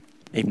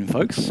Evening,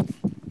 folks.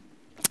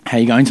 How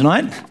are you going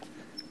tonight?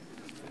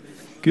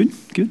 Good.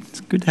 It's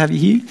good to have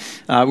you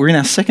here. We're in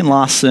our second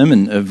last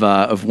sermon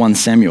of 1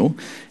 Samuel,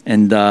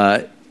 and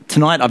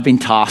tonight I've been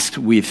tasked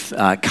with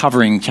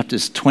covering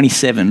chapters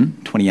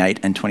 27, 28,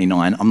 and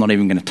 29. I'm not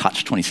even going to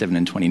touch 27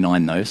 and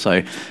 29 though,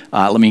 so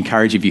let me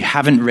encourage you, if you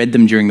haven't read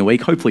them during the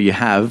week, hopefully you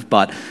have,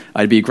 but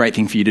it'd be a great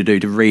thing for you to do,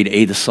 to read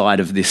either side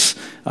of this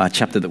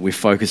chapter that we're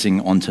focusing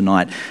on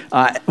tonight.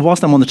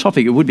 Whilst I'm on the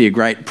topic, it would be a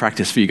great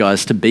practice for you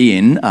guys to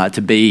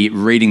be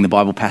reading the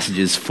Bible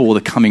passages for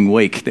the coming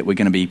week that we're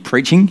going to be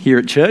preaching here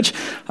at church.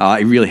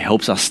 It really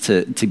helps us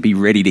to be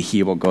ready to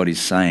hear what God is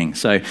saying.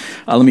 So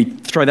let me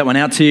throw that one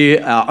out to you.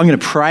 I'm going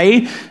to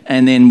pray,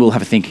 and then we'll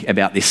have a think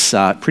about this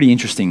pretty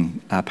interesting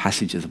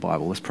passage of the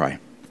Bible. Let's pray.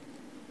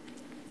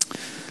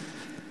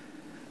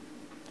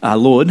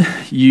 Lord,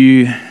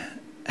 you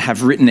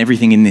have written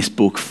everything in this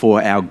book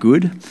for our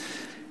good,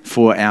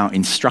 for our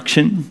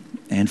instruction,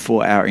 and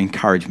for our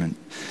encouragement.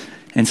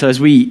 And so as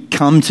we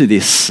come to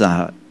this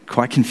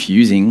quite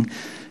confusing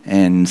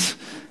and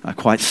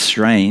quite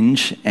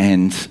strange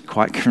and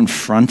quite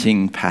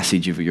confronting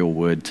passage of your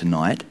word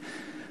tonight,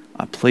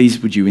 please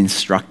would you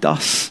instruct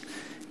us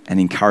and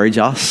encourage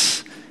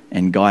us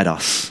and guide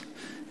us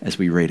as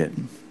we read it.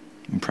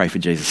 And pray for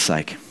Jesus'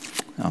 sake.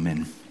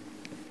 Amen.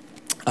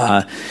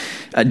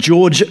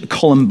 George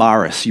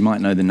Calombaris, you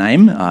might know the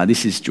name.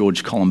 This is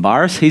George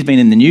Calombaris. He's been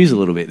in the news a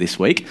little bit this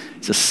week.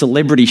 He's a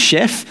celebrity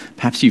chef.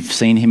 Perhaps you've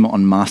seen him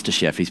on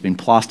MasterChef. He's been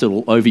plastered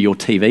all over your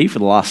TV for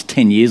the last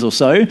 10 years or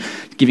so,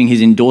 giving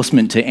his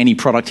endorsement to any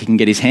product he can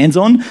get his hands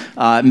on.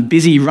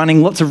 Busy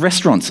running lots of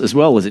restaurants as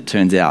well, as it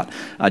turns out.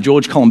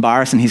 George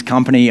Calombaris and his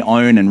company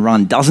own and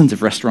run dozens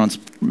of restaurants,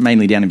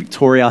 mainly down in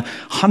Victoria,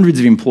 hundreds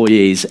of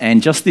employees,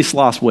 and just this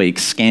last week,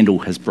 scandal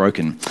has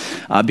broken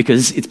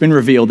because it's been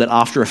revealed that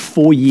after a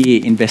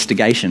 4-year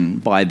investigation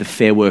by the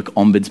Fair Work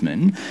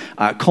Ombudsman,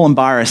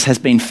 Calombaris has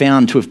been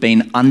found to have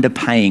been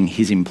underpaying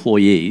his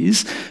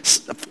employees,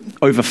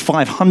 over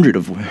 500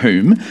 of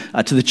whom,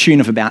 to the tune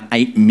of about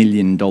 $8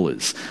 million.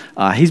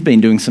 He's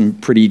been doing some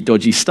pretty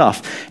dodgy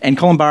stuff, and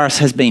Calombaris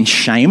has been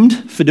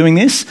shamed for doing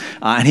this,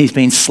 and he's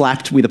been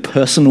slapped with a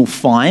personal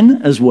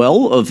fine as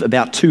well of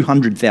about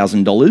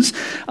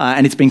 $200,000,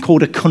 and it's been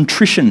called a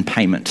contrition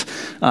payment.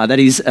 That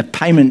is a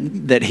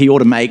payment that he ought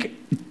to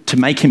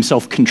make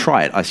himself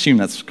contrite. I assume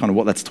that's kind of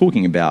what that's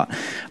talking about.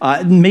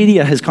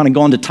 Media has kind of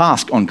gone to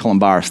task on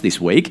Calombaris this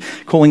week,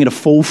 calling it a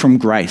fall from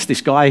grace. This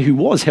guy who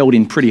was held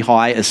in pretty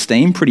high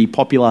esteem, pretty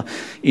popular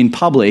in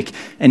public,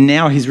 and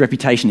now his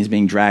reputation is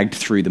being dragged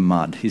through the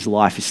mud. His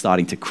life is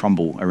starting to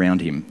crumble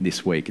around him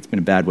this week. It's been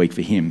a bad week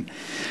for him.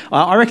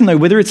 I reckon, though,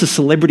 whether it's a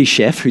celebrity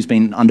chef who's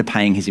been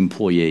underpaying his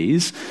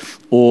employees,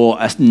 or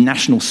a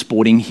national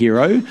sporting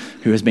hero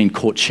who has been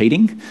caught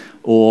cheating,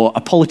 or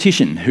a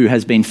politician who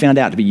has been found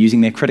out to be using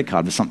their credit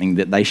card for something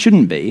that they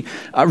shouldn't be.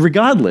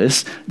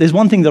 Regardless, there's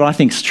one thing that I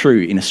think is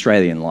true in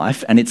Australian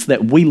life, and it's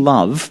that we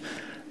love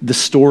the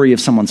story of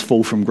someone's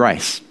fall from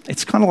grace.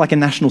 It's kind of like a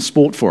national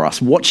sport for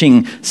us,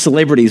 watching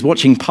celebrities,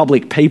 watching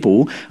public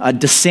people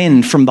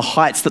descend from the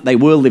heights that they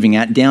were living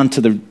at down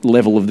to the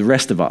level of the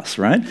rest of us,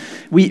 right?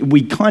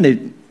 We kind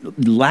of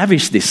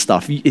lavish this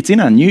stuff. It's in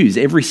our news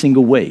every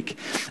single week.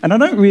 And I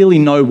don't really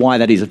know why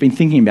that is. I've been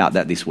thinking about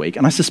that this week.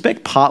 And I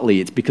suspect partly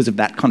it's because of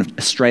that kind of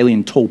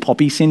Australian tall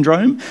poppy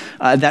syndrome,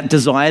 that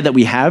desire that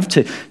we have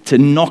to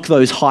knock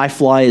those high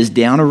flyers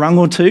down a rung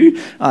or two,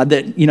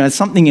 that,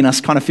 something in us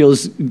kind of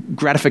feels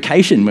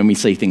gratification when we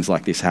see things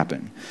like this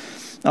happen.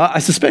 I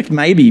suspect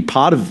maybe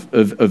part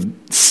of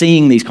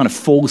seeing these kind of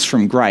falls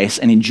from grace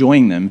and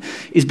enjoying them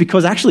is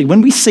because actually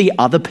when we see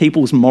other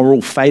people's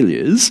moral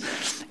failures,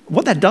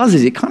 what that does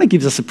is it kind of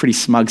gives us a pretty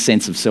smug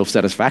sense of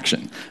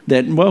self-satisfaction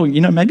that, well,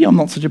 maybe I'm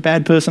not such a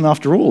bad person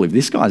after all. If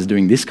this guy's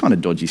doing this kind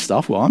of dodgy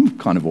stuff, well, I'm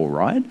kind of all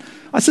right.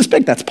 I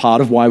suspect that's part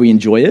of why we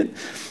enjoy it.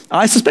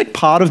 I suspect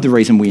part of the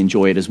reason we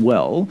enjoy it as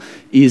well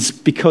is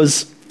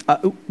because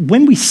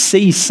when we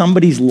see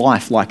somebody's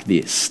life like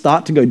this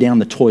start to go down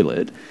the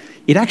toilet,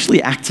 it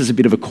actually acts as a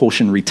bit of a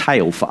cautionary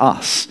tale for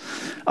us.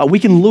 We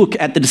can look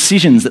at the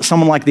decisions that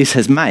someone like this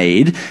has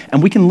made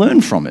and we can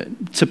learn from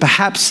it to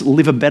perhaps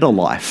live a better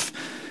life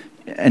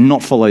and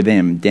not follow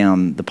them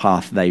down the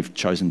path they've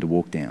chosen to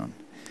walk down.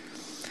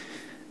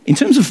 In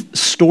terms of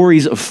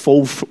stories of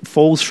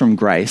falls from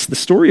grace, the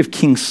story of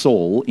King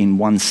Saul in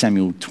 1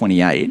 Samuel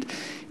 28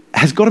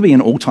 has got to be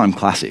an all-time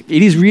classic.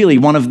 It is really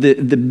one of the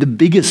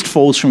biggest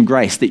falls from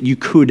grace that you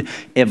could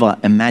ever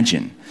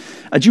imagine.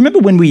 Do you remember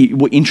when we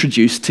were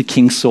introduced to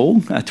King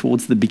Saul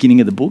towards the beginning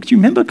of the book? Do you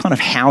remember kind of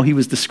how he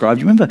was described?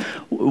 Do you remember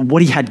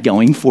what he had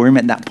going for him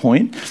at that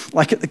point?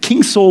 Like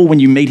King Saul, when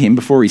you meet him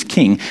before he's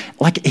king,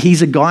 like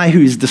he's a guy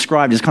who's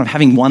described as kind of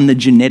having won the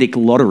genetic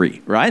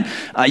lottery, right?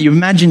 You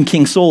imagine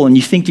King Saul and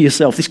you think to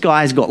yourself, this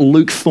guy's got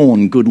Luke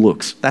Thorne good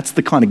looks. That's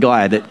the kind of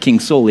guy that King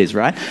Saul is,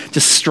 right?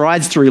 Just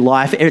strides through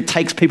life. It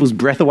takes people's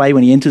breath away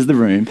when he enters the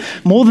room.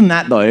 More than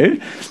that, though,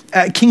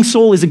 King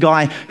Saul is a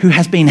guy who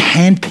has been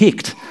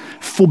handpicked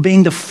for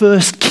being the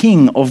first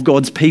king of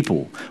God's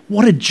people.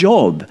 What a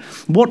job.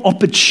 What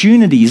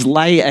opportunities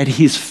lay at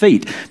his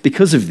feet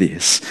because of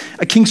this.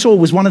 King Saul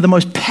was one of the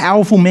most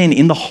powerful men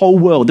in the whole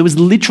world. There was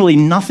literally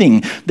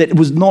nothing that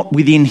was not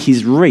within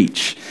his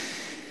reach.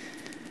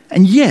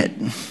 And yet,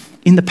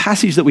 in the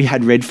passage that we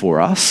had read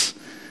for us,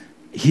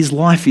 his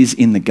life is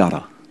in the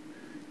gutter.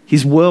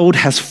 His world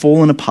has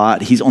fallen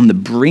apart. He's on the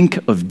brink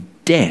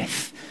of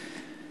death.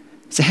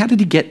 So how did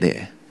he get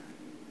there?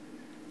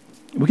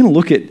 We're going to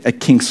look at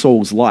King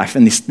Saul's life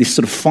and this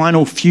sort of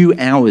final few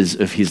hours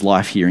of his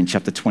life here in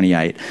chapter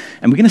 28.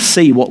 And we're going to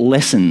see what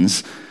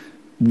lessons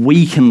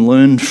we can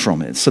learn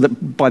from it so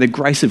that by the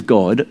grace of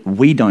God,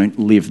 we don't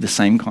live the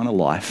same kind of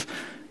life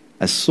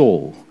as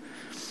Saul.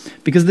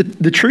 Because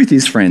the truth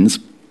is, friends,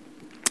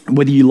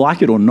 whether you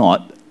like it or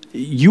not,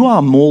 you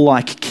are more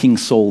like King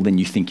Saul than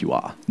you think you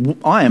are.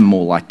 I am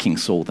more like King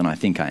Saul than I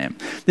think I am.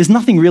 There's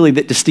nothing really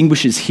that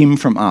distinguishes him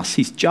from us.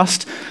 He's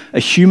just a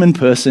human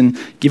person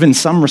given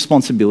some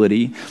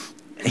responsibility.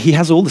 He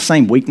has all the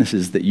same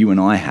weaknesses that you and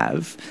I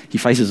have. He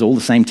faces all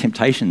the same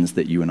temptations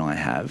that you and I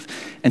have.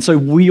 And so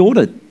we ought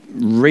to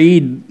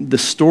read the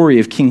story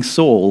of King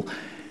Saul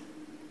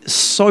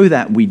so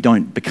that we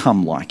don't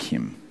become like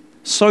him,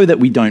 so that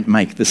we don't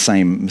make the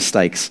same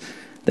mistakes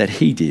that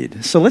he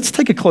did. So let's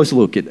take a closer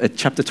look at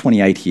chapter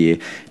 28 here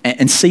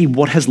and see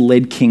what has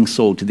led King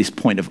Saul to this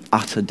point of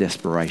utter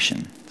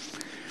desperation.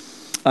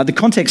 The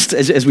context,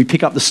 as we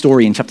pick up the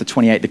story in chapter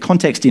 28, the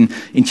context in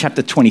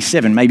chapter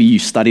 27, maybe you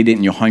studied it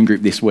in your home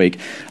group this week.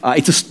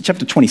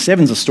 Chapter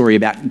 27 is a story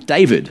about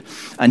David.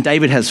 And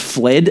David has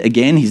fled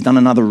again. He's done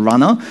another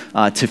runner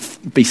to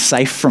be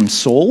safe from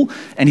Saul.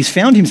 And he's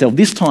found himself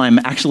this time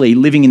actually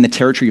living in the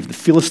territory of the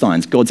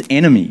Philistines, God's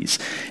enemies.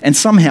 And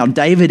somehow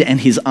David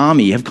and his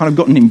army have kind of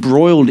gotten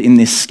embroiled in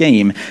this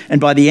scheme. And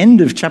by the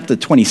end of chapter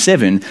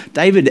 27,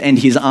 David and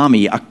his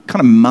army are kind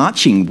of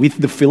marching with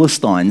the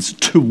Philistines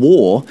to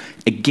war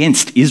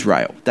against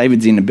Israel.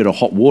 David's in a bit of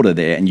hot water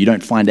there, and you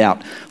don't find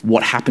out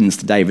what happens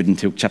to David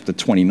until chapter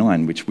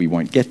 29, which we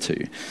won't get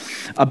to.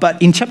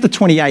 But in chapter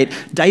 28,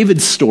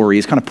 David's story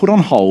is kind of put on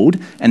hold,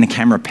 and the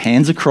camera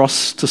pans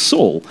across to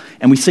Saul,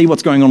 and we see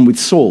what's going on with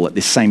Saul at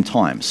this same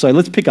time. So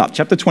let's pick up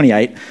chapter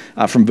 28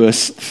 from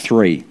verse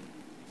 3.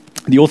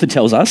 The author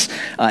tells us,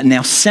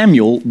 now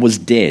Samuel was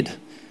dead.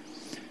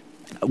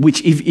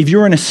 Which, if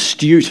you're an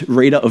astute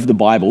reader of the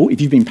Bible,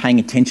 if you've been paying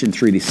attention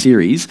through this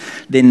series,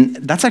 then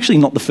that's actually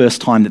not the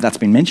first time that that's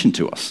been mentioned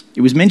to us.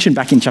 It was mentioned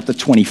back in chapter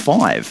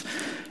 25.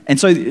 And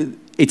so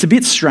it's a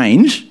bit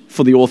strange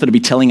for the author to be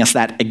telling us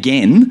that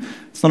again.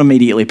 It's not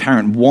immediately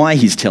apparent why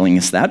he's telling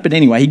us that. But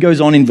anyway, he goes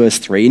on in verse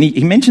 3, and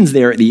he mentions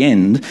there at the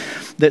end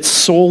that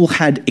Saul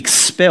had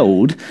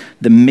expelled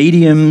the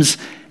mediums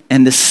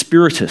and the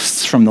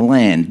spiritists from the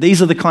land.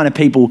 These are the kind of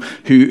people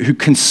who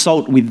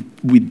consult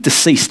with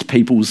deceased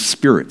people's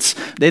spirits.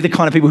 They're the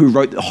kind of people who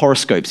wrote the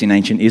horoscopes in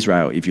ancient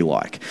Israel, if you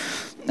like.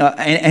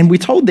 And we're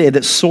told there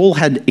that Saul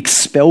had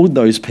expelled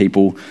those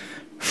people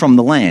from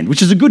the land,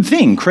 which is a good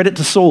thing. Credit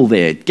to Saul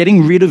there.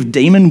 Getting rid of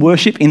demon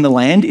worship in the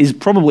land is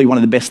probably one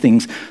of the best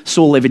things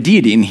Saul ever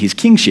did in his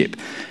kingship.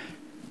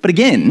 But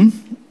again,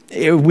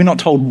 we're not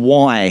told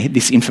why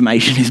this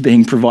information is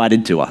being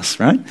provided to us,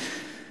 right?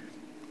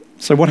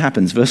 So what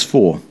happens? Verse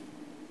 4.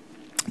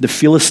 The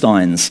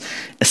Philistines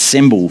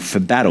assemble for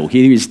battle.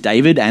 Here is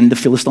David and the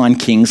Philistine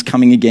kings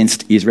coming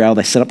against Israel.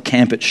 They set up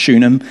camp at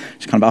Shunem, which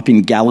is kind of up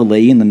in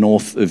Galilee in the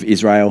north of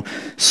Israel.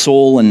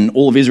 Saul and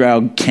all of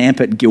Israel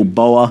camp at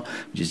Gilboa,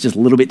 which is just a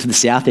little bit to the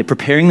south. They're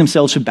preparing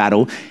themselves for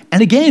battle.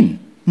 And again,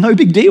 no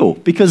big deal,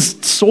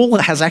 because Saul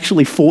has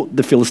actually fought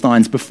the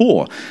Philistines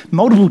before,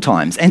 multiple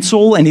times. And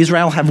Saul and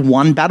Israel have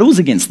won battles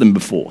against them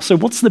before. So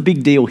what's the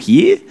big deal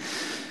here?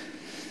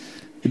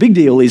 The big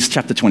deal is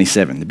chapter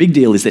 27. The big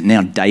deal is that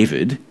now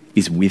David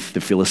is with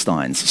the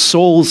Philistines.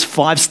 Saul's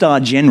 5-star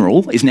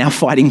general is now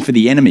fighting for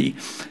the enemy.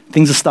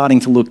 Things are starting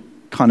to look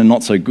kind of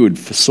not so good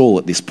for Saul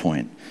at this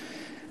point.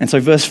 And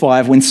so verse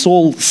 5, when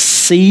Saul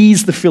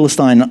sees the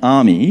Philistine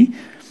army,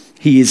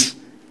 he is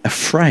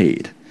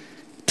afraid.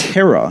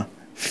 Terror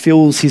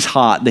fills his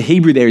heart. The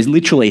Hebrew there is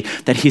literally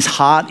that his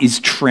heart is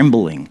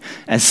trembling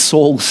as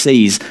Saul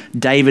sees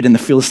David and the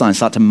Philistines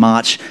start to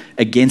march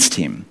against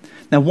him.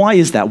 Now, why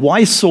is that? Why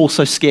is Saul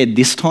so scared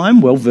this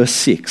time? Well, verse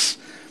 6.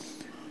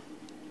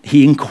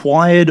 He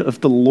inquired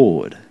of the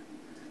Lord,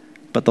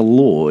 but the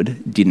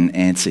Lord didn't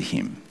answer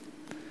him.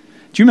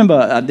 Do you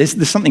remember,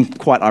 there's something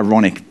quite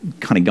ironic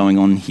kind of going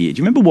on here. Do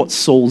you remember what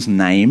Saul's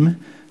name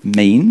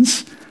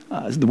means?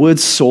 The word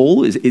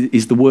Saul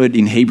is the word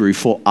in Hebrew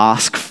for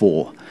ask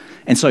for.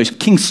 And so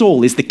King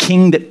Saul is the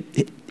king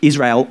that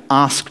Israel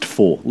asked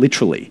for,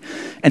 literally.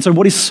 And so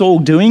what is Saul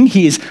doing?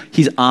 He's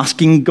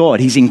asking God.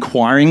 He's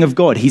inquiring of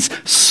God. He's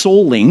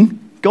Sauling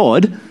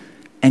God,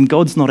 and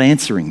God's not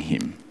answering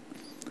him.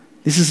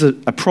 This is a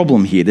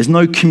problem here. There's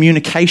no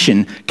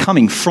communication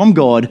coming from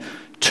God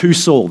to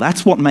Saul.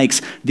 That's what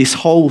makes this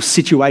whole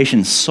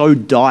situation so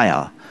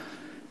dire.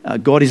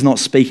 God is not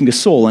speaking to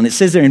Saul. And it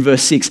says there in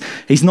verse 6,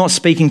 he's not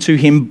speaking to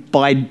him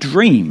by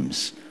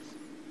dreams.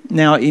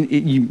 Now,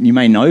 you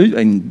may know,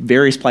 in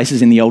various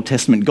places in the Old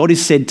Testament, God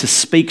is said to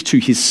speak to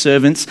his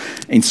servants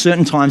in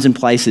certain times and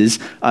places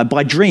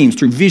by dreams,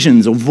 through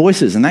visions or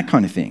voices and that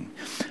kind of thing.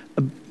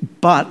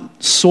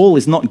 But Saul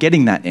is not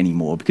getting that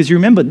anymore, because you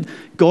remember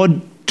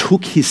God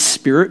took his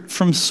spirit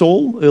from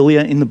Saul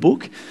earlier in the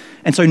book.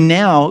 And so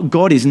now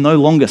God is no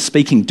longer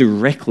speaking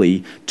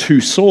directly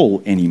to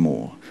Saul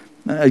anymore.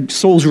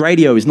 Saul's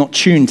radio is not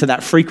tuned to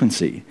that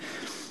frequency.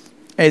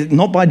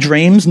 Not by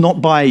dreams,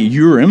 not by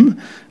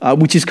Urim,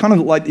 which is kind of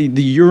like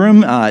the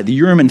Urim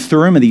and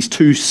Thummim are these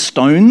two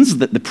stones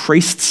that the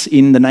priests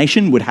in the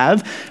nation would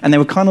have, and they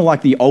were kind of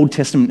like the Old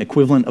Testament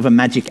equivalent of a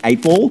magic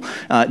 8-ball.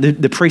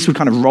 The priests would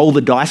kind of roll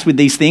the dice with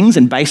these things,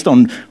 and based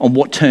on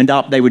what turned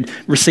up, they would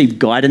receive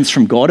guidance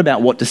from God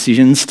about what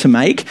decisions to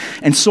make.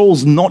 And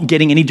Saul's not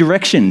getting any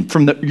direction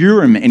from the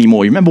Urim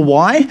anymore. You remember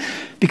why?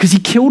 Because he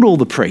killed all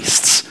the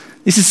priests.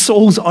 This is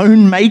Saul's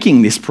own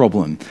making, this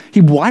problem. He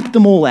wiped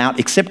them all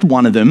out except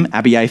one of them,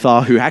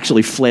 Abiathar, who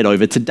actually fled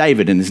over to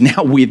David and is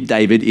now with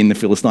David in the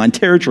Philistine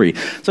territory.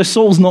 So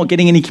Saul's not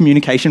getting any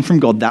communication from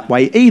God that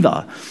way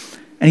either.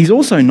 And he's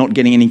also not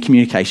getting any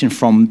communication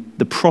from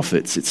the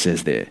prophets, it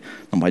says there.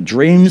 Not by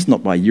dreams,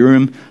 not by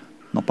Urim,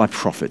 not by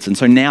prophets. And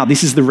so now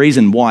this is the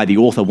reason why the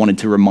author wanted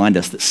to remind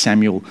us that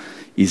Samuel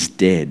is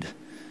dead.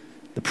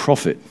 The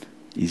prophet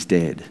is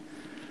dead.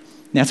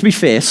 Now, to be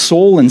fair,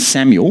 Saul and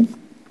Samuel,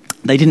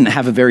 they didn't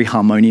have a very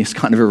harmonious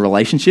kind of a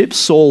relationship.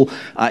 Saul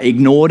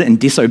ignored and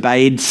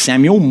disobeyed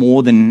Samuel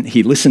more than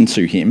he listened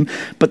to him.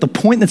 But the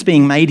point that's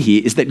being made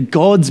here is that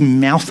God's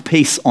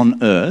mouthpiece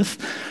on earth,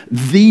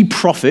 the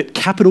prophet,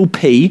 capital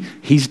P,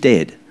 he's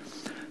dead.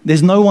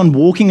 There's no one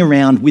walking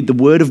around with the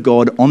word of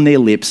God on their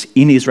lips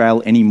in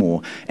Israel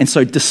anymore. And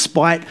so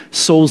despite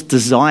Saul's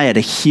desire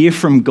to hear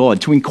from God,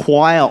 to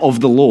inquire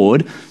of the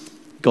Lord,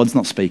 God's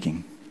not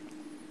speaking.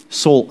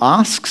 Saul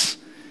asks,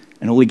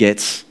 and all he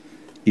gets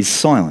is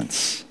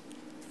silence.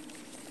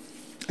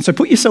 So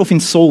put yourself in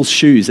Saul's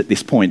shoes at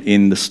this point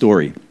in the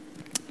story,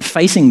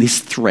 facing this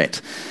threat,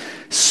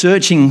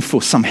 searching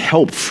for some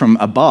help from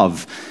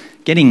above,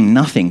 getting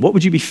nothing. What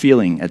would you be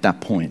feeling at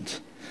that point?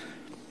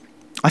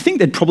 I think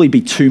there'd probably be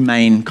two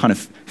main kind of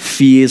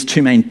fears,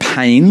 two main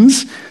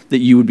pains that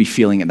you would be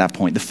feeling at that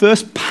point. The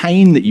first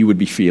pain that you would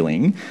be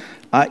feeling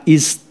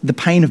is the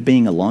pain of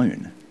being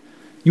alone.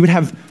 You would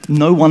have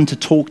no one to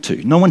talk to,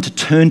 no one to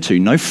turn to,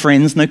 no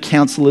friends, no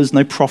counselors,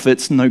 no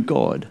prophets, no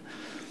God.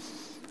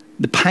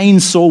 The pain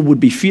Saul would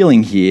be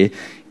feeling here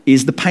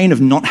is the pain of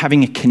not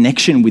having a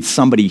connection with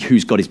somebody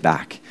who's got his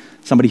back,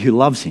 somebody who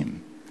loves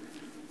him.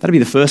 That'd be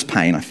the first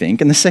pain, I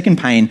think. And the second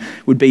pain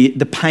would be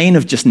the pain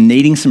of just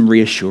needing some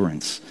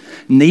reassurance,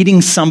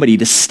 needing somebody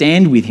to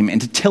stand with him and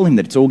to tell him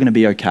that it's all going to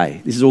be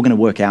okay. This is all going to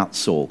work out,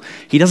 Saul.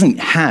 He doesn't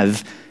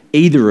have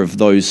either of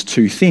those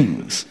two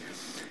things.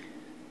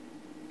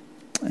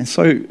 And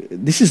so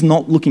this is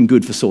not looking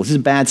good for Saul. This is a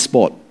bad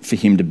spot for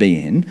him to be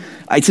in.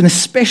 It's an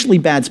especially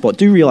bad spot.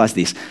 Do realize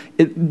this.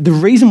 The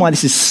reason why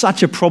this is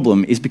such a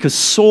problem is because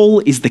Saul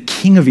is the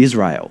king of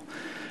Israel.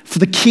 For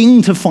the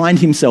king to find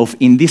himself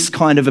in this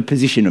kind of a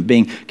position of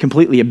being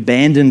completely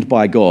abandoned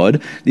by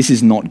God, this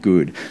is not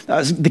good.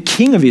 The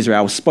king of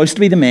Israel was supposed to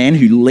be the man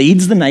who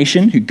leads the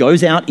nation, who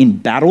goes out in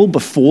battle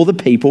before the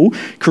people,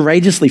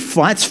 courageously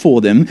fights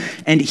for them,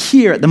 and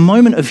here at the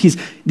moment of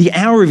the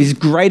hour of his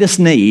greatest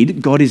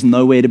need, God is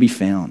nowhere to be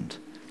found.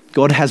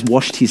 God has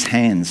washed his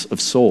hands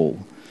of Saul.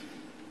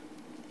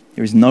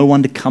 There is no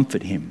one to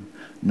comfort him,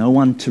 no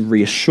one to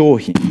reassure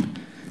him.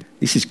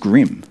 This is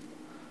grim.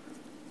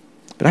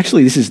 But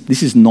actually, this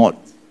is not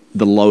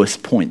the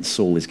lowest point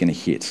Saul is going to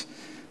hit.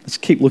 Let's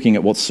keep looking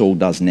at what Saul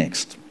does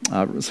next.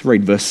 Let's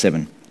read verse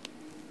 7.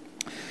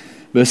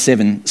 Verse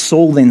 7,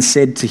 Saul then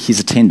said to his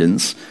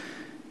attendants,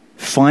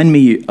 "Find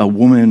me a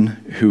woman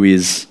who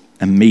is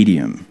a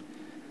medium,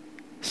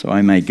 so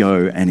I may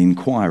go and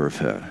inquire of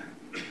her."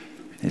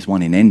 There's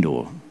one in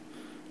Endor,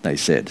 they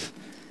said.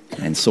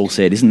 And Saul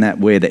said, "Isn't that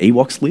where the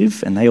Ewoks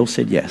live?" And they all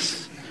said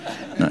yes.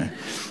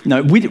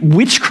 No,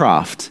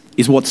 witchcraft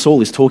is what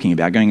Saul is talking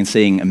about, going and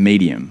seeing a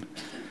medium.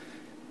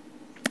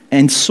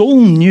 And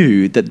Saul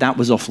knew that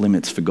was off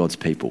limits for God's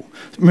people.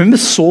 Remember,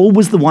 Saul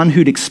was the one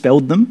who'd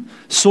expelled them.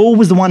 Saul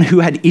was the one who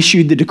had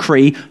issued the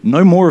decree,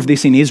 no more of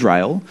this in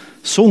Israel.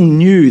 Saul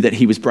knew that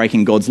he was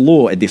breaking God's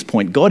law at this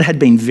point. God had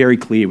been very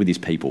clear with his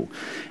people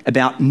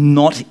about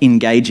not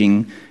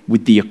engaging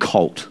with the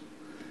occult.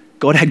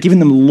 God had given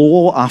them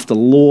law after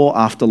law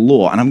after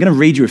law. And I'm going to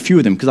read you a few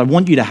of them because I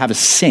want you to have a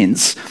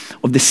sense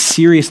of the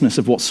seriousness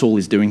of what Saul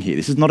is doing here.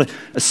 This is not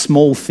a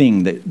small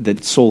thing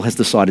that Saul has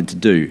decided to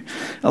do.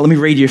 Let me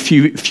read you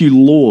a few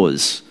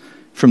laws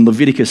from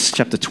Leviticus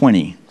chapter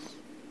 20.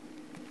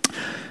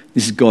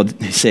 This is God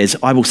who says,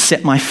 "I will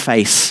set my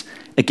face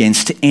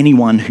against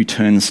anyone who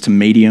turns to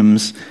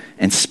mediums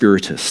and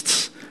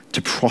spiritists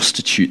to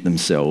prostitute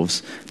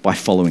themselves by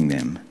following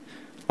them.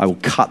 I will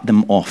cut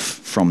them off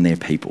from their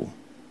people."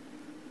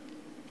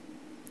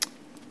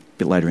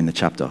 Bit later in the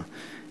chapter,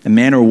 "A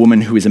man or a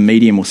woman who is a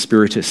medium or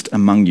spiritist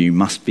among you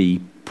must be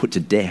put to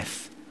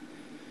death.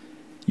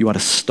 You are to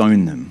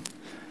stone them.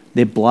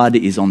 Their blood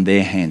is on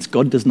their hands.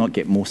 God does not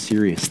get more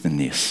serious than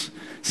this.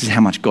 This is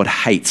how much God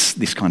hates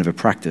this kind of a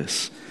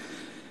practice.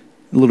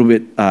 A little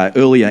bit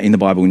earlier in the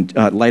Bible,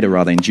 later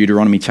in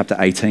Deuteronomy chapter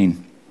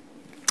 18,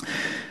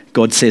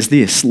 God says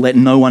this, "Let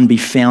no one be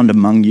found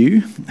among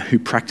you who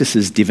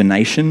practices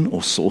divination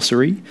or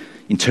sorcery,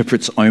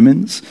 interprets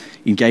omens,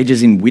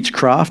 engages in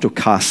witchcraft or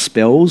casts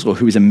spells, or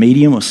who is a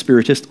medium or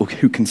spiritist, or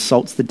who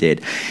consults the dead.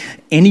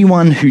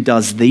 Anyone who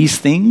does these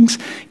things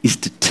is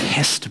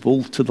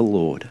detestable to the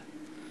Lord."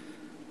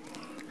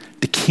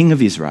 The King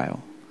of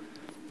Israel,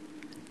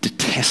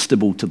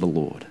 detestable to the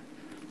Lord.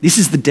 This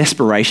is the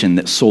desperation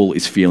that Saul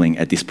is feeling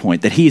at this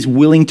point, that he is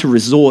willing to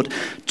resort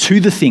to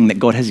the thing that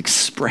God has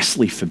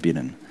expressly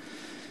forbidden.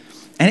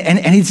 And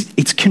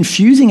it's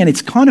confusing and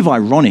it's kind of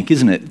ironic,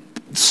 isn't it?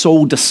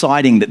 Saul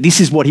deciding that this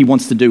is what he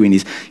wants to do in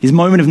his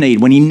moment of need.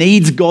 When he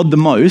needs God the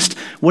most,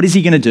 what is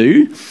he going to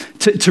do?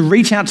 To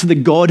reach out to the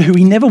God who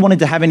he never wanted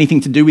to have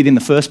anything to do with in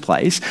the first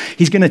place.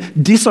 He's going to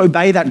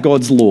disobey that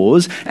God's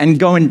laws and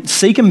go and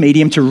seek a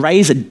medium to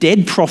raise a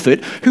dead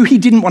prophet who he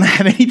didn't want to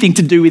have anything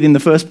to do with in the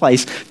first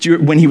place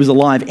when he was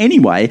alive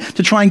anyway,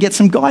 to try and get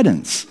some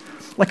guidance.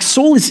 Like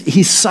Saul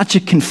he's such a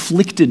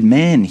conflicted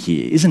man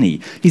here, isn't he?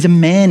 He's a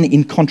man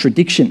in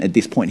contradiction at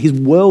this point. His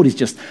world is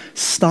just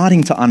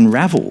starting to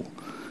unravel.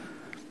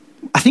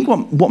 I think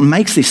what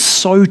makes this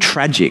so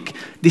tragic,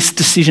 this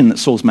decision that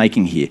Saul's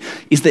making here,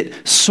 is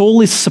that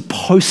Saul is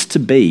supposed to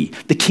be,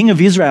 the king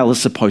of Israel is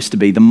supposed to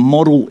be the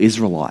model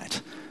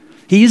Israelite.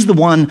 He is the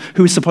one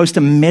who is supposed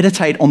to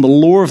meditate on the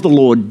law of the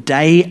Lord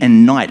day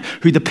and night,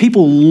 who the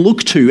people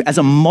look to as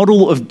a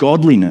model of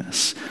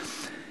godliness.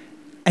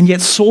 And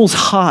yet Saul's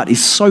heart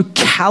is so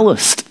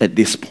calloused at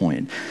this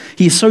point.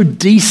 He is so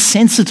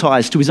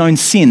desensitized to his own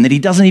sin that he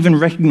doesn't even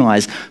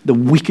recognize the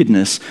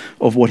wickedness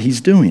of what he's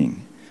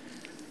doing.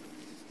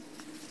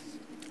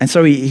 And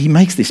so he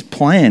makes this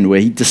plan where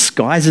he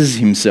disguises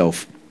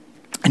himself,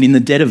 and in the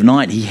dead of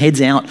night he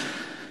heads out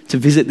to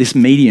visit this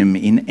medium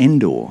in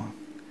Endor.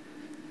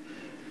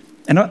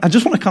 And I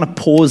just want to kind of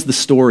pause the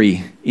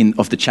story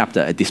of the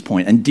chapter at this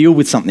point and deal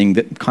with something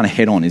that kind of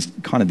head on is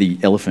kind of the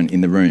elephant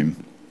in the room.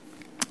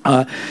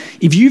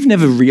 If you've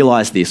never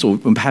realized this, or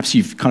perhaps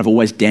you've kind of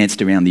always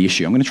danced around the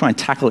issue, I'm going to try and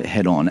tackle it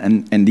head on.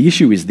 And the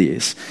issue is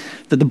this,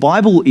 that the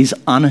Bible is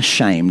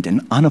unashamed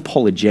and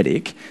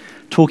unapologetic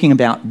talking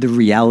about the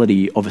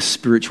reality of a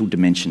spiritual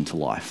dimension to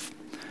life.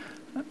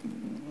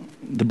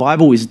 The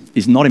Bible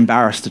is not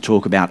embarrassed to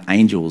talk about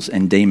angels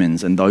and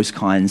demons and those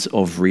kinds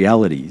of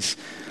realities.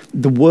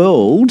 The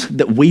world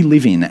that we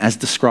live in, as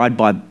described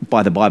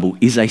by the Bible,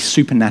 is a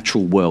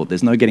supernatural world.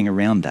 There's no getting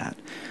around that.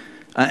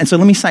 And so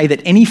let me say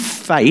that any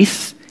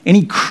faith,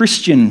 any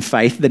Christian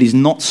faith that is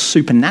not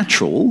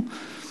supernatural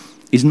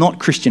is not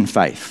Christian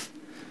faith.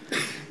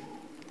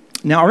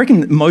 Now, I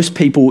reckon most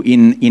people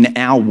in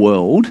our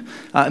world,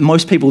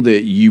 most people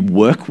that you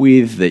work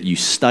with, that you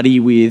study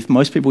with,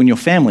 most people in your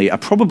family are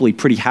probably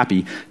pretty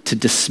happy to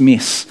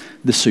dismiss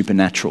the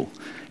supernatural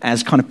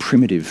as kind of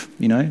primitive.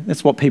 You know,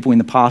 that's what people in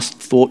the past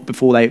thought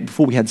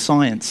before we had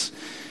science.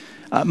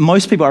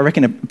 Most people, I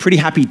reckon, are pretty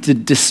happy to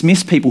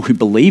dismiss people who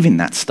believe in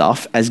that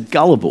stuff as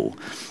gullible.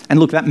 And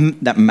look,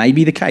 that may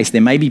be the case.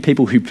 There may be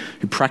people who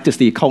practice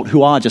the occult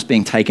who are just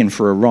being taken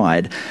for a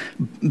ride.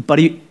 But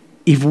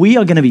if we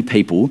are going to be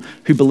people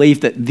who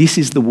believe that this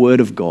is the word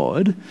of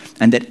God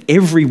and that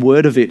every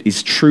word of it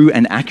is true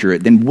and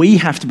accurate, then we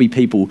have to be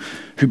people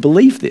who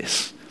believe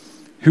this,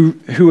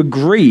 who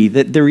agree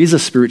that there is a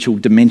spiritual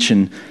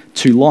dimension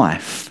to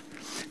life.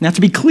 Now, to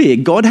be clear,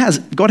 God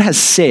has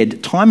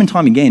said time and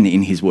time again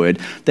in his word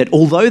that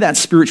although that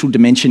spiritual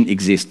dimension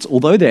exists,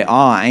 although there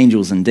are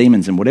angels and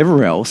demons and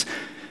whatever else,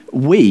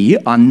 we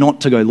are not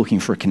to go looking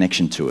for a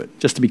connection to it,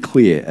 just to be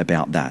clear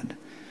about that.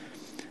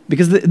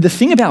 Because the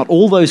thing about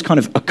all those kind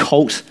of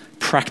occult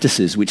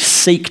practices which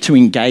seek to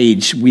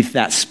engage with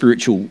that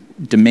spiritual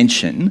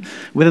dimension,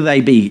 whether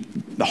they be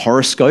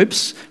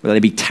horoscopes, whether they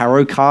be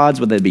tarot cards,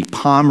 whether they be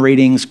palm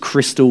readings,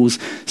 crystals,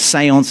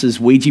 seances,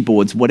 Ouija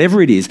boards,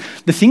 whatever it is,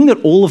 the thing that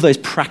all of those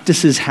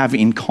practices have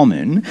in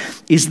common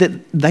is that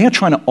they are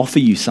trying to offer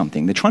you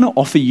something. They're trying to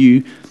offer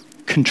you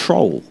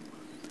control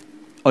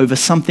over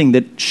something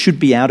that should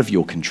be out of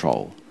your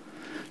control.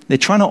 They're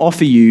trying to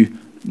offer you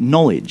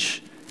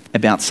knowledge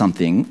about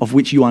something of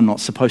which you are not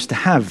supposed to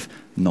have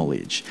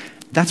knowledge.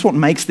 That's what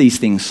makes these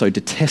things so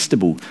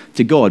detestable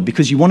to God,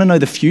 because you want to know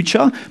the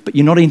future, but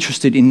you're not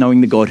interested in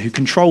knowing the God who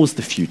controls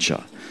the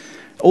future.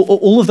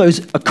 All of those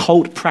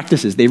occult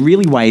practices, they're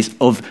really ways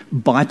of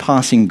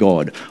bypassing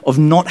God, of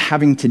not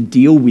having to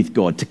deal with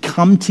God, to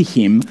come to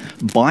him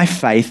by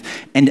faith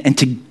and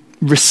to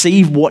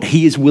receive what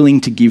he is willing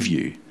to give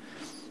you.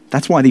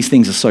 That's why these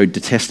things are so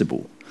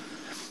detestable.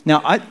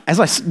 Now, as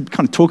I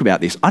kind of talk about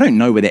this, I don't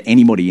know whether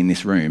anybody in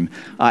this room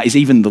is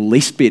even the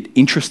least bit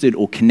interested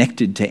or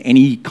connected to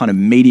any kind of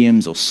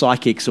mediums or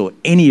psychics or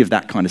any of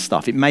that kind of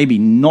stuff. It may be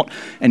not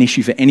an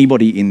issue for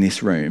anybody in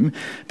this room,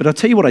 but I'll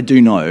tell you what I do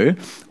know.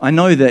 I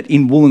know that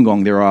in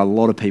Wollongong there are a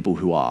lot of people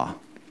who are.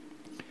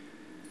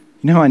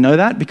 You know how I know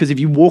that? Because if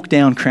you walk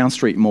down Crown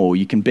Street Mall,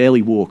 you can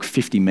barely walk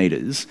 50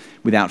 metres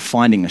without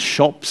finding a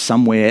shop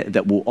somewhere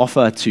that will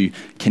offer to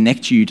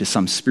connect you to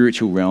some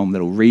spiritual realm,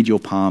 that'll read your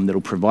palm, that'll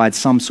provide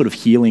some sort of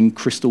healing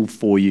crystal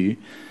for you.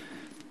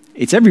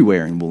 It's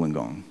everywhere in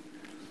Wollongong.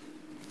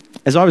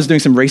 As I was doing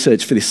some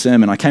research for this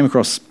sermon, I came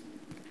across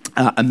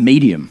a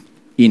medium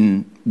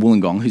in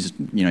Wollongong who's,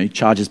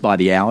 charges by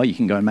the hour. You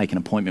can go and make an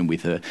appointment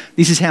with her.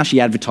 This is how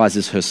she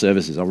advertises her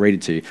services. I'll read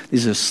it to you.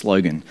 This is her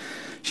slogan.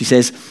 She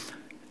says,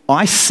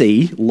 "I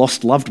see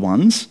lost loved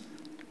ones,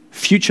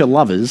 future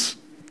lovers,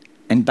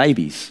 and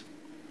babies."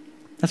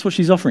 That's what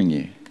she's offering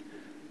you.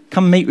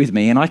 Come meet with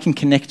me and I can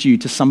connect you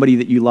to somebody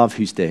that you love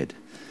who's dead.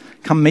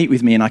 Come meet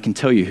with me and I can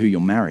tell you who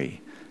you'll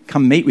marry.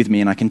 Come meet with me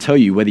and I can tell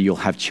you whether you'll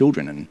have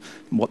children and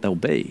what they'll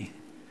be.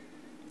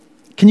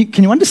 Can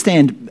you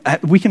understand?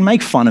 We can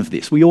make fun of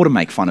this. We ought to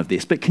make fun of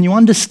this. But can you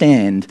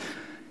understand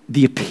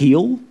the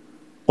appeal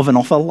of an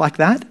offer like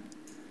that?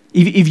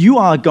 If you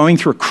are going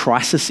through a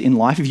crisis in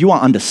life, if you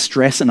are under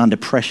stress and under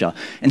pressure,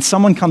 and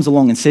someone comes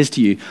along and says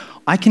to you,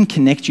 "I can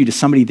connect you to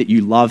somebody that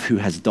you love who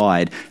has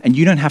died, and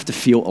you don't have to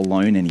feel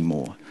alone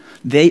anymore.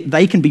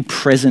 They can be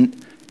present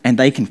and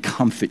they can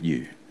comfort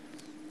you."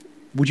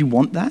 Would you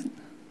want that?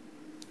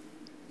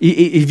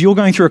 If you're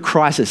going through a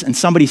crisis and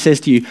somebody says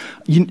to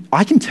you,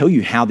 "I can tell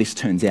you how this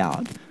turns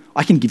out.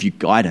 I can give you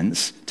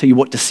guidance, tell you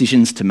what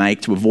decisions to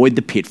make to avoid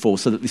the pitfall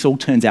so that this all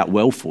turns out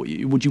well for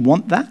you," would you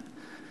want that?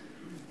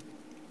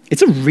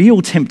 It's a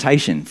real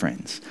temptation,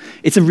 friends.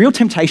 It's a real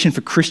temptation for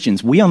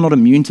Christians. We are not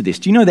immune to this.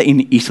 Do you know that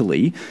in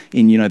Italy,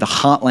 in the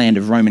heartland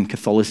of Roman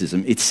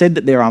Catholicism, it's said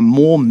that there are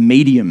more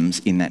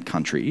mediums in that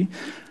country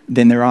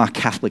than there are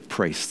Catholic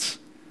priests?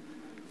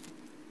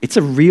 It's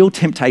a real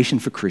temptation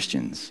for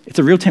Christians. It's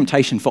a real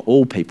temptation for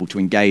all people to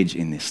engage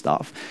in this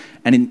stuff.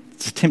 And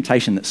it's a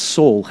temptation that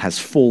Saul has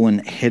fallen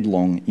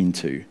headlong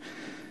into.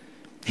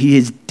 He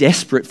is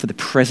desperate for the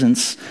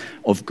presence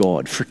of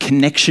God, for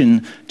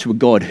connection to a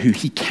God who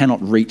he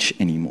cannot reach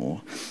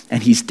anymore.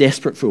 And he's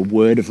desperate for a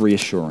word of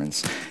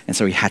reassurance. And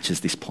so he hatches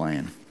this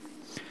plan.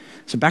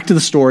 So back to the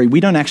story,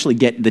 we don't actually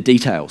get the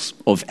details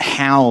of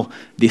how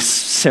this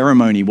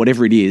ceremony,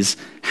 whatever it is,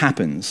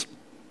 happens.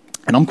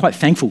 And I'm quite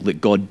thankful that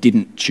God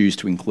didn't choose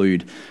to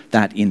include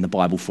that in the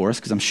Bible for us,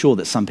 because I'm sure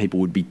that some people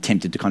would be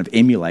tempted to kind of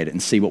emulate it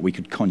and see what we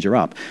could conjure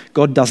up.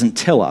 God doesn't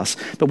tell us,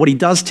 but what he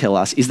does tell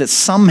us is that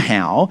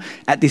somehow,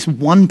 at this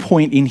one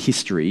point in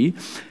history,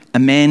 a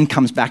man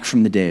comes back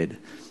from the dead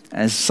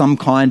as some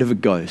kind of a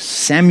ghost.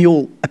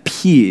 Samuel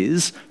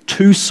appears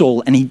to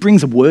Saul and he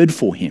brings a word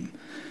for him.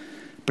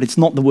 But it's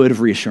not the word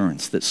of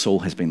reassurance that Saul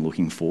has been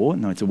looking for.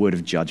 No, it's a word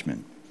of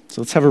judgment. So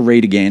let's have a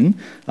read again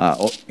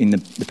in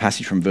the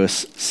passage from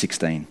verse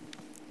 16.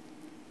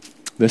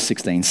 Verse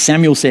 16,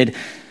 Samuel said,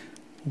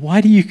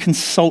 "Why do you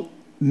consult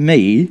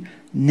me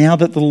now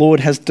that the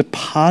Lord has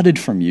departed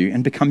from you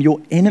and become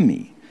your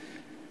enemy?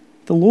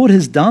 The Lord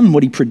has done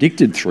what he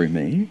predicted through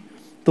me.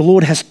 The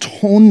Lord has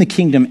torn the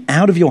kingdom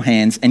out of your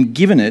hands and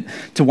given it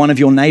to one of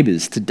your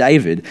neighbors, to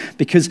David,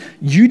 because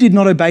you did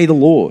not obey the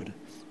Lord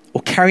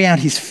or carry out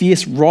his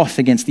fierce wrath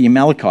against the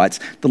Amalekites.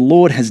 The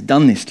Lord has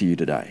done this to you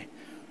today.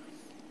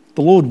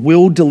 The Lord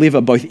will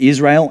deliver both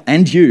Israel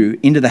and you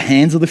into the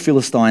hands of the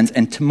Philistines,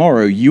 and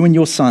tomorrow you and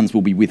your sons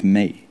will be with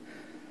me.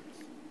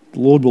 The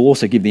Lord will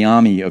also give the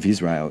army of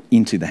Israel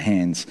into the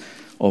hands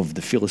of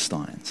the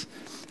Philistines."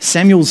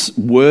 Samuel's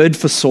word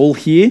for Saul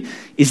here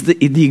is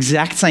the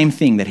exact same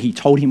thing that he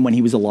told him when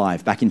he was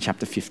alive back in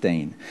chapter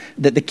 15,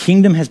 that the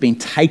kingdom has been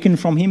taken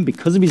from him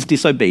because of his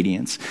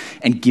disobedience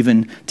and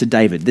given to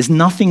David. There's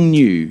nothing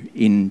new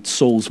in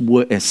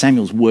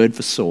Samuel's word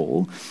for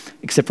Saul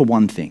except for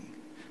one thing.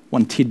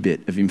 One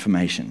tidbit of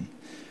information,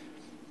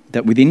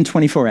 that within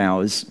 24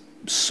 hours,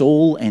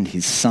 Saul and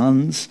his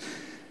sons,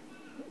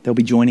 they'll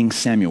be joining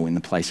Samuel in the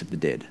place of the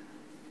dead.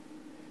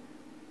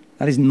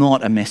 That is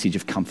not a message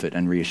of comfort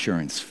and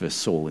reassurance for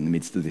Saul in the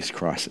midst of this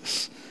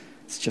crisis.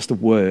 It's just a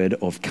word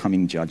of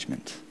coming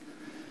judgment.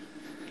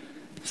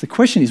 So the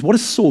question is, what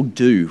does Saul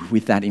do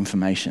with that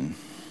information?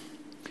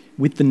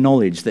 With the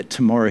knowledge that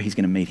tomorrow he's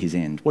going to meet his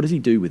end? What does he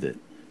do with it?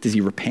 Does he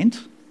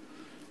repent?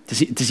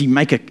 Does he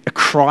make a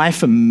cry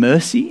for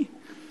mercy?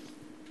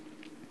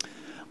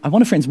 I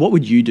wonder, friends, what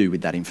would you do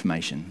with that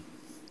information?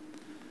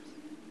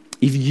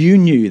 If you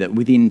knew that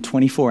within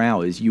 24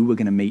 hours you were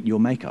going to meet your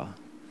Maker,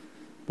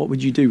 what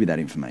would you do with that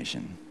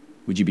information?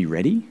 Would you be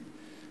ready?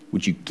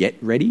 Would you get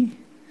ready?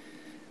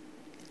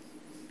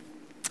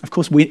 Of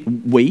course,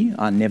 we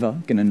are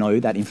never going to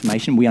know that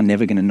information. We are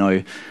never going to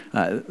know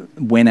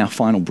when our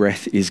final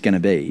breath is going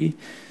to be.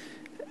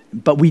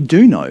 But we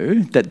do know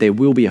that there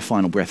will be a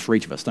final breath for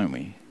each of us, don't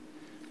we?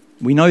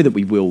 We know that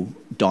we will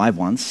die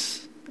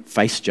once,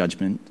 face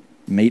judgment,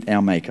 meet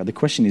our Maker. The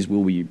question is,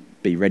 will we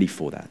be ready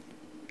for that?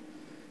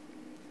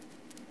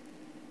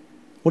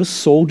 What does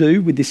Saul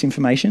do with this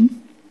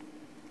information?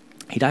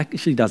 He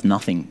actually does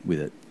nothing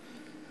with it.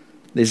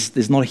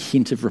 There's not a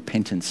hint of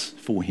repentance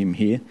for him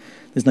here.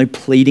 There's no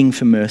pleading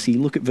for mercy.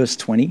 Look at verse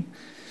 20.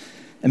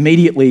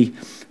 Immediately,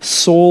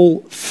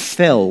 Saul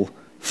fell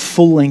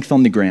full length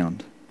on the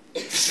ground,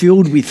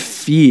 filled with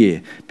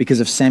fear because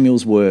of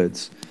Samuel's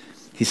words.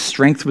 His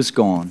strength was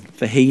gone,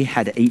 for he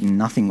had eaten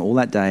nothing all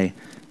that day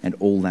and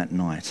all that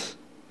night.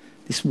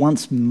 This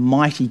once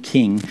mighty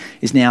king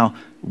is now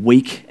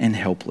weak and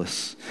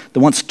helpless. The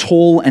once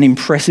tall and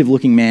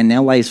impressive-looking man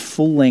now lays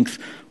full length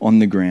on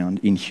the ground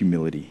in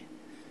humility.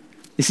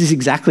 This is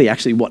exactly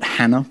actually what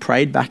Hannah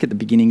prayed back at the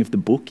beginning of the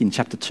book in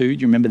chapter 2.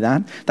 Do you remember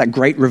that? That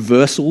great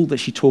reversal that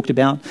she talked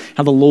about.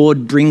 How the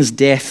Lord brings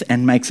death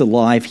and makes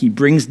alive. He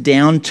brings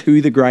down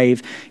to the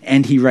grave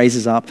and he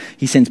raises up.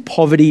 He sends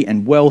poverty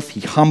and wealth.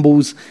 He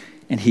humbles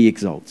and he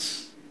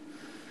exalts.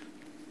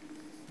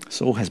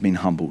 Saul has been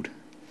humbled.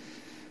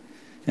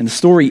 And the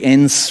story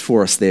ends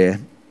for us there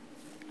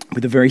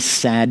with a very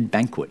sad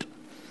banquet.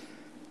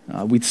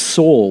 With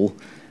Saul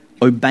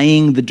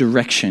obeying the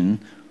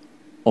direction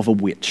of a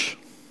witch.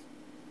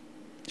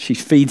 She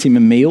feeds him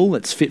a meal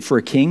that's fit for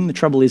a king. The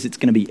trouble is it's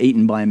going to be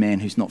eaten by a man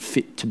who's not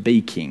fit to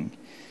be king.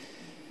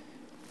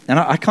 And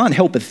I can't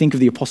help but think of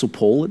the Apostle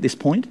Paul at this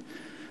point.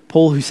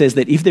 Paul, who says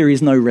that if there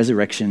is no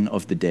resurrection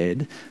of the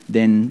dead,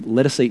 then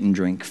let us eat and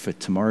drink, for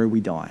tomorrow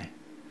we die.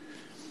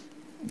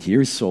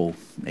 Here is Saul,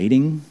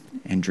 eating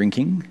and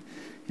drinking,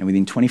 and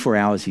within 24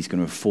 hours he's going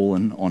to have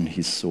fallen on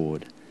his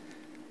sword.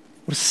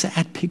 What a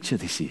sad picture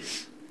this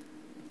is.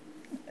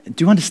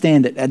 Do you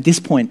understand that at this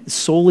point,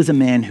 Saul is a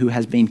man who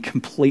has been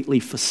completely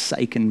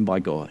forsaken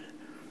by God?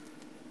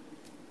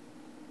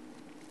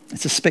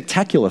 It's a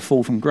spectacular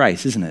fall from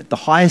grace, isn't it? The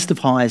highest of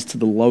highs to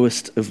the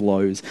lowest of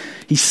lows.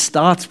 He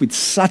starts with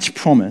such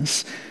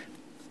promise,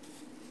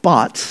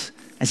 but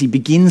as he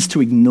begins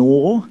to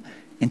ignore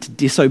and to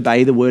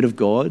disobey the word of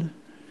God,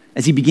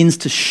 as he begins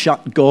to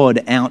shut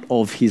God out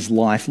of his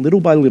life, little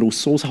by little,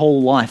 Saul's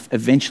whole life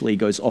eventually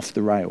goes off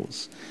the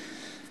rails.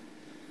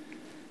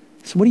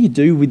 So what do you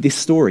do with this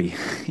story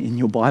in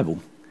your Bible?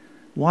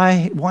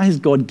 Why has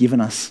God given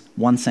us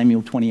 1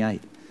 Samuel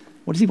 28?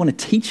 What does he want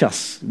to teach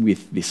us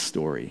with this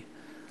story?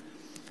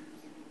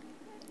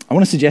 I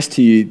want to suggest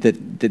to you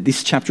that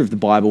this chapter of the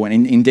Bible,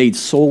 and indeed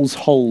Saul's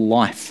whole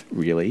life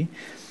really,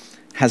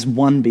 has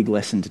one big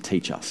lesson to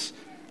teach us.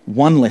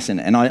 One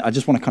lesson, and I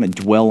just want to kind of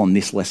dwell on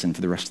this lesson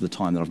for the rest of the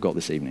time that I've got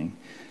this evening.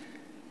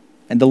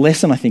 And the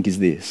lesson, I think, is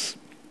this: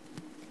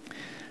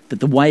 that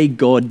the way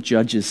God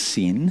judges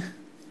sin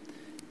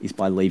is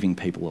by leaving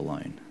people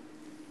alone.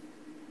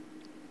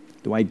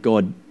 The way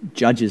God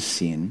judges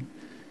sin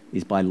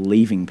is by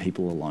leaving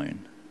people alone.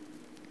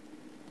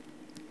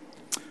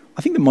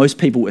 I think that most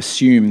people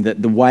assume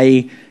that the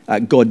way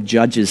God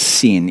judges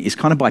sin is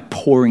kind of by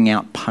pouring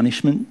out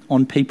punishment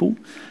on people.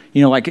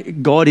 You know,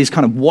 like God is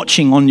kind of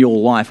watching on your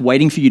life,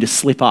 waiting for you to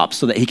slip up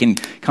so that he can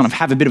kind of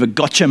have a bit of a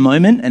gotcha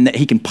moment and that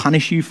he can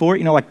punish you for it.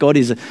 You know, like God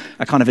is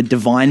a kind of a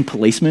divine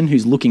policeman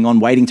who's looking on,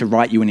 waiting to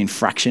write you an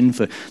infraction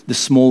for the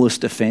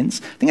smallest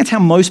offense. I think that's how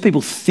most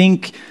people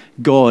think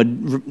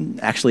God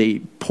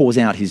actually pours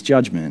out his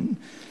judgment.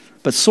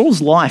 But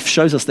Saul's life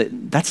shows us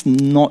that that's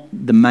not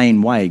the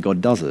main way God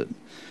does it.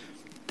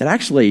 That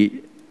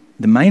actually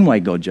the main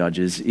way God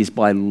judges is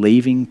by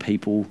leaving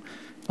people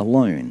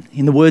alone.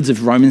 In the words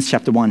of Romans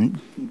chapter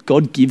 1,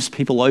 God gives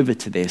people over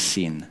to their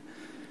sin.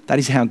 That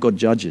is how God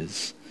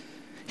judges.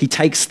 He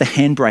takes the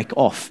handbrake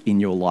off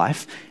in your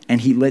life and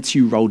he lets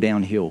you roll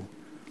downhill,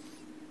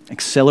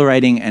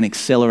 accelerating and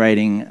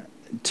accelerating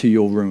to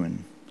your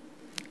ruin.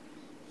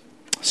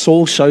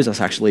 Saul shows us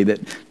actually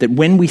that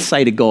when we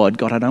say to God,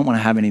 God, I don't want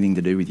to have anything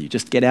to do with you.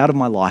 Just get out of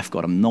my life,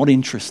 God. I'm not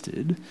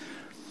interested.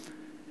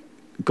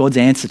 God's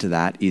answer to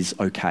that is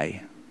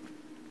okay.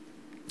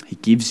 He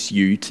gives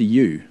you to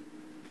you.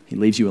 He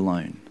leaves you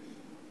alone.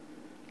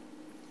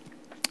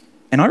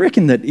 And I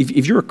reckon that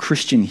if you're a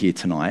Christian here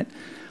tonight,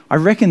 I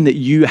reckon that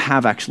you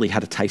have actually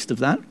had a taste of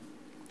that.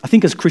 I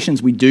think as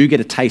Christians, we do get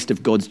a taste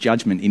of God's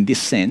judgment in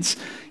this sense,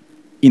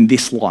 in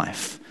this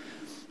life.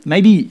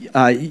 Maybe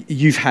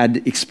you've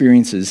had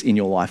experiences in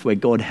your life where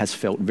God has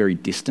felt very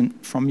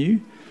distant from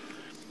you.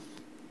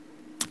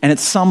 And at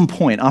some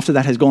point, after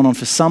that has gone on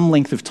for some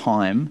length of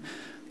time,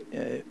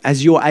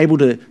 as you're able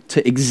to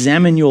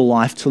examine your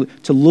life,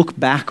 to look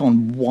back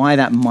on why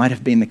that might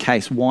have been the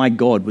case, why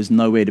God was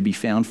nowhere to be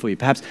found for you.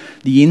 Perhaps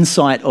the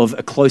insight of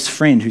a close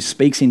friend who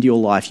speaks into your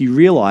life, you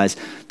realize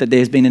that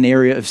there's been an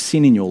area of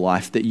sin in your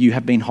life that you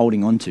have been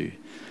holding on to,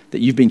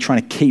 that you've been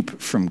trying to keep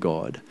from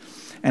God.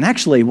 And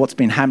actually what's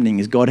been happening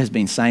is God has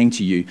been saying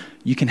to you,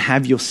 you can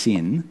have your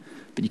sin,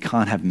 but you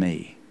can't have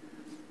me.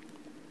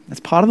 That's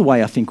part of the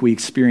way I think we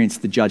experience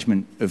the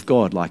judgment of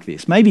God like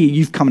this. Maybe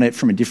you've come at it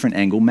from a different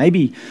angle.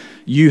 Maybe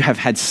you have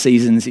had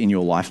seasons in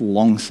your life,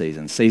 long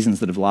seasons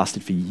that have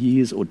lasted for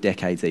years or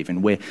decades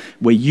even, where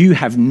you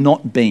have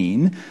not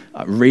been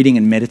reading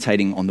and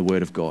meditating on the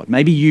Word of God.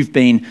 Maybe you've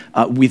been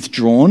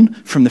withdrawn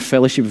from the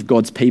fellowship of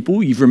God's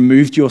people. You've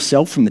removed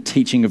yourself from the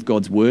teaching of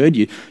God's Word.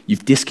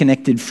 You've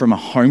disconnected from a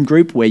home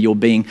group where you're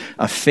being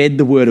fed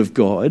the Word of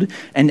God.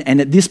 And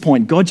at this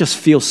point, God just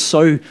feels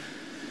so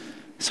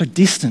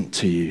distant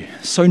to you,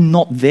 so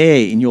not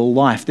there in your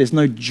life. There's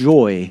no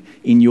joy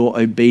in your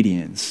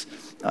obedience.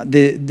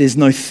 There's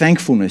no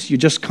thankfulness. You're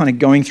just kind of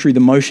going through the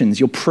motions.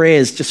 Your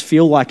prayers just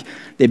feel like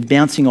they're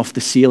bouncing off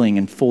the ceiling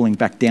and falling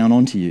back down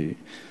onto you.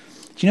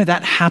 Do you know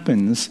that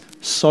happens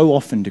so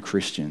often to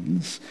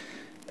Christians?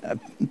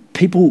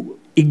 People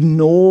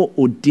ignore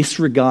or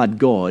disregard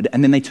God,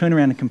 and then they turn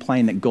around and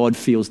complain that God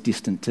feels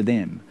distant to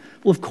them.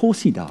 Well, of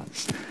course he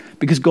does,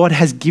 because God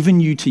has given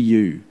you to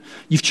you.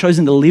 You've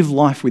chosen to live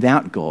life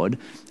without God,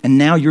 and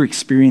now you're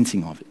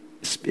experiencing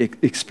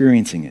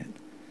it.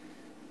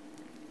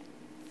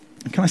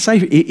 Can I say,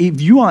 if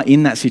you are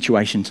in that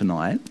situation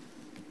tonight,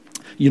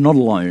 you're not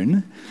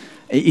alone.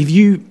 If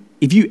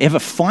you ever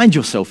find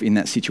yourself in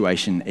that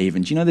situation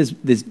even, do you know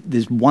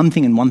there's one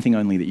thing and one thing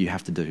only that you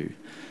have to do?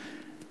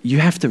 You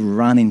have to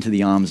run into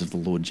the arms of the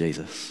Lord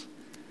Jesus.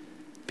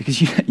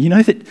 Because you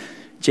know that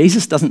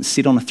Jesus doesn't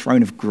sit on a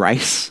throne of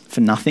grace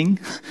for nothing.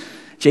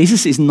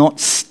 Jesus is not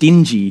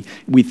stingy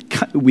with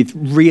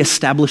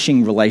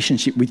re-establishing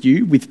relationship with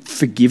you, with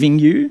forgiving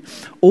you.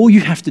 All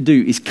you have to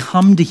do is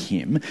come to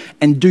him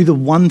and do the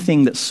one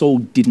thing that Saul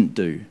didn't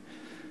do.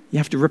 You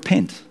have to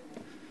repent.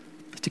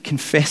 You have to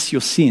confess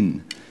your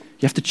sin.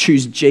 You have to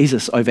choose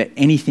Jesus over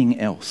anything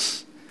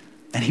else.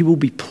 And he will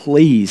be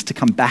pleased to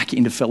come back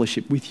into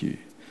fellowship with you.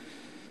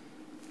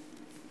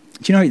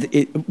 Do you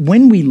know,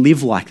 when we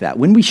live like that,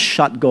 when we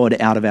shut God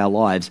out of our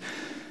lives,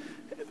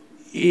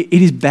 it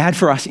is bad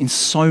for us in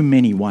so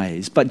many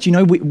ways. But do you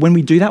know, when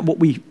we do that, what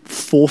we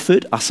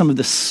forfeit are some of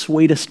the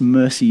sweetest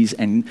mercies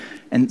and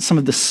some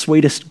of the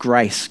sweetest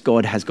grace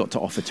God has got to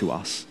offer to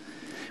us.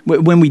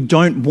 When we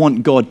don't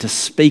want God to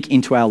speak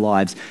into our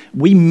lives,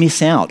 we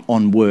miss out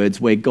on words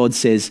where God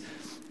says,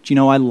 do you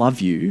know, I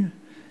love you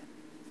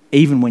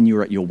even when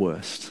you're at your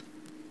worst.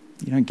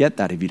 You don't get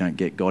that if you don't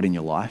get God in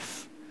your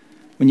life.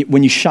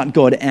 When you shut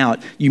God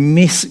out, you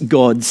miss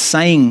God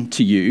saying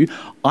to you,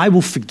 I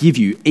will forgive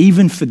you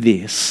even for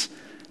this,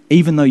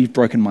 even though you've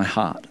broken my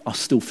heart, I'll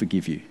still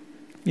forgive you.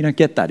 You don't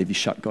get that if you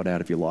shut God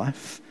out of your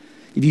life.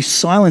 If you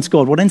silence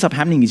God, what ends up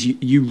happening is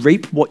you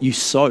reap what you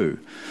sow.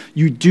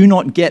 You do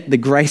not get the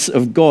grace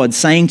of God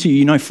saying to you,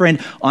 you know,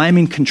 friend, I am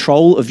in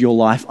control of your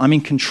life. I'm in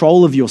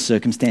control of your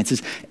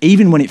circumstances.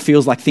 Even when it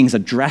feels like things are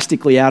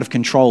drastically out of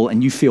control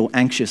and you feel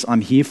anxious,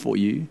 I'm here for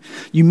you.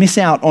 You miss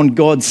out on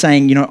God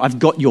saying, you know, I've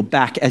got your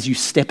back as you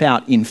step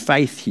out in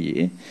faith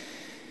here.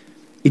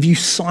 If you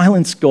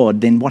silence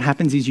God, then what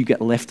happens is you get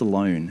left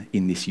alone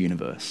in this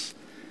universe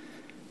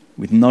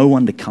with no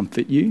one to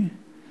comfort you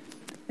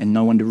and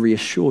no one to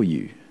reassure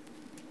you.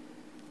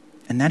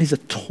 And that is a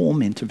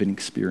torment of an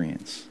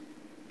experience.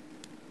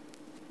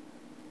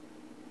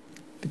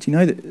 But you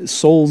know that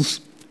Saul's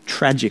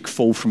tragic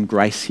fall from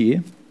grace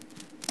here,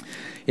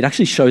 it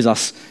actually shows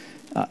us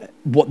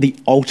what the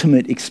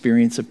ultimate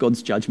experience of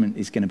God's judgment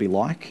is going to be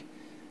like.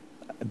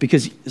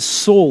 Because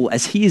Saul,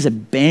 as he is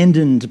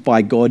abandoned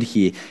by God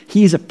here,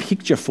 he is a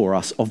picture for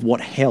us of what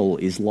hell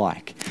is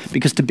like.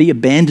 Because to be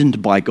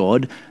abandoned by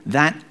God,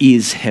 that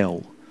is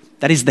hell.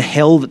 That is the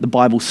hell that the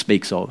Bible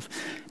speaks of.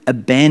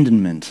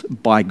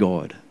 Abandonment by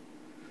God.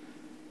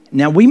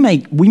 Now, we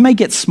may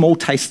get small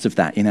tastes of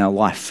that in our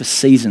life for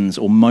seasons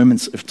or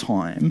moments of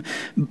time,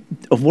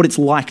 of what it's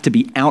like to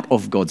be out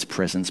of God's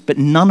presence, but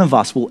none of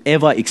us will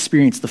ever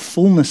experience the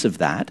fullness of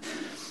that.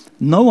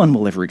 No one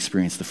will ever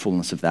experience the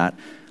fullness of that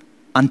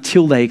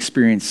until they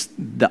experience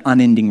the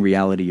unending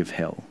reality of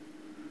hell.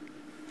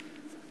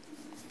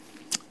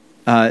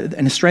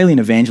 An Australian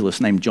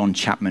evangelist named John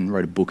Chapman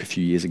wrote a book a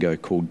few years ago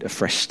called A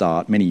Fresh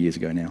Start, many years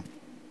ago now.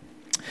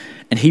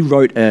 And he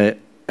wrote a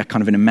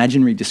kind of an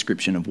imaginary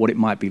description of what it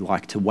might be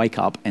like to wake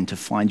up and to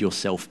find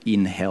yourself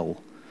in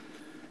hell.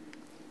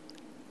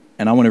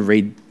 And I want to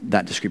read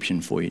that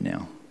description for you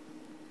now.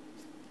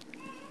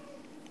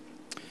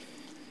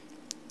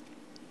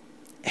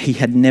 He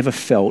had never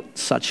felt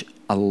such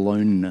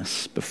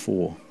aloneness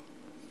before.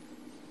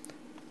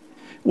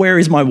 Where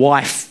is my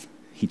wife?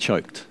 He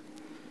choked.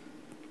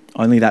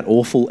 Only that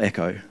awful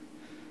echo.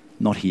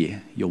 Not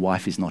here. Your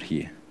wife is not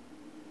here.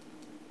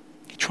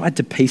 He tried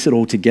to piece it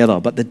all together,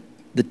 but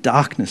the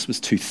darkness was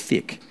too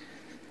thick.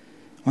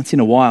 Once in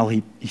a while,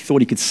 he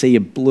thought he could see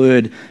a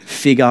blurred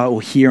figure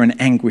or hear an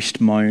anguished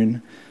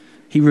moan.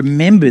 He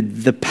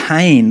remembered the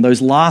pain,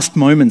 those last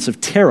moments of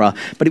terror,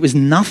 but it was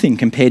nothing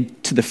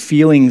compared to the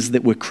feelings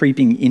that were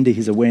creeping into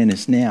his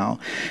awareness now.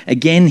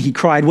 Again, he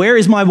cried, "Where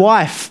is my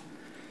wife?"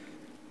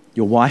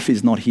 Your wife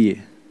is not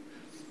here.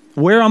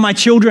 Where are my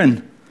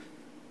children?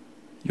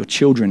 Your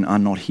children are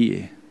not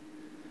here.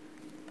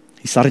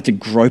 He started to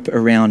grope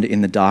around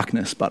in the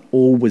darkness, but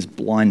all was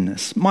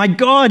blindness. My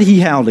God, he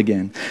howled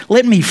again.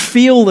 Let me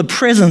feel the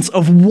presence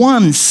of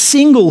one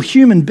single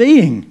human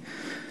being.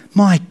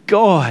 My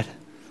God.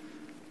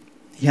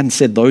 He hadn't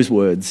said those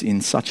words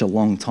in such a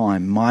long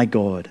time. My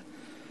God.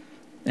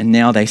 And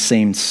now they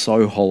seemed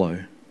so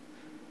hollow.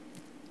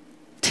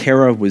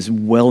 Terror was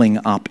welling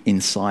up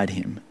inside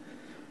him.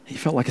 He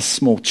felt like a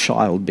small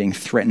child being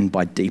threatened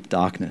by deep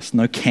darkness.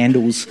 No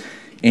candles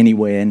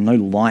anywhere, no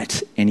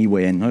light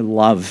anywhere, no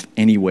love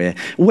anywhere.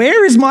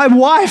 Where is my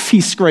wife?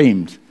 He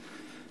screamed.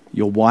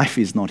 Your wife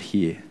is not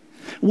here.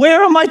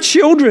 Where are my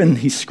children?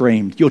 He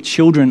screamed. Your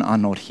children are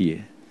not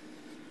here.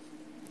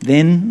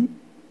 Then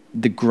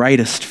the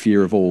greatest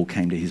fear of all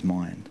came to his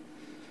mind.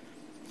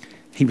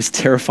 He was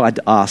terrified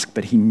to ask,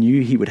 but he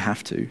knew he would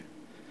have to.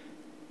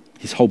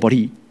 His whole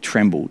body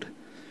trembled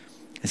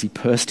as he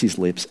pursed his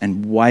lips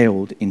and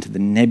wailed into the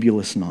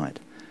nebulous night,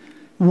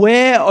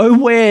 "Where, oh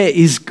where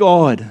is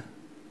God?"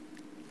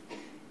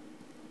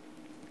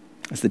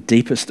 As the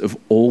deepest of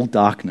all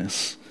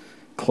darkness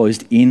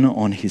closed in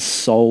on his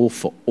soul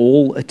for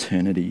all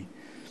eternity,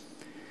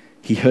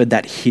 he heard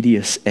that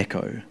hideous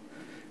echo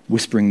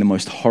whispering the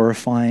most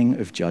horrifying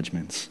of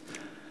judgments: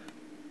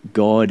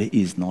 God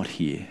is not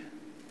here.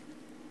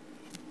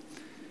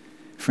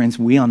 Friends,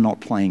 we are not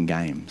playing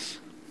games.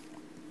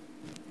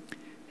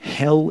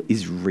 Hell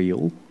is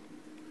real,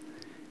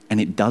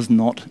 and it does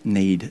not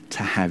need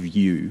to have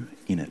you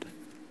in it.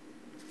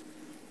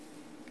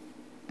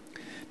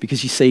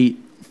 Because you see,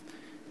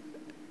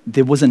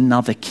 there was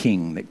another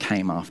king that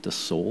came after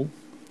Saul,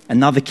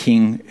 another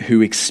king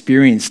who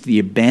experienced the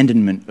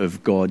abandonment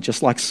of God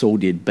just like Saul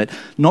did, but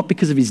not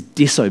because of his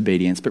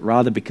disobedience, but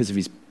rather because of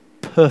his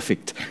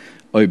perfect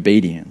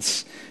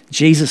obedience.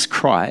 Jesus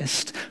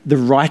Christ, the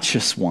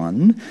righteous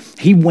one,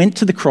 he went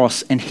to the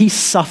cross and he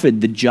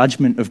suffered the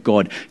judgment of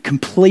God,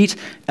 complete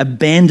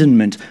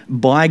abandonment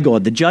by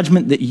God, the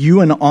judgment that you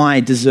and I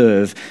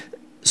deserve,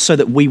 so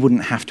that we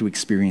wouldn't have to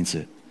experience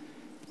it.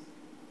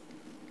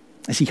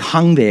 As he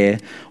hung there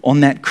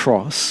on that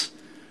cross,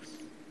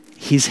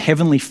 his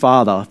heavenly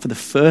Father, for the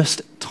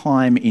first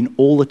time in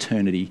all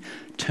eternity,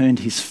 turned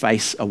his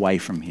face away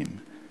from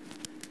him.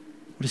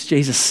 What does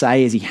Jesus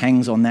say as he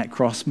hangs on that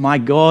cross? My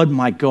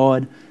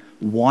God,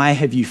 why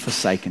have you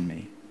forsaken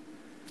me?"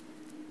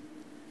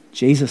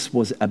 Jesus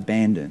was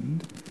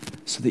abandoned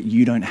so that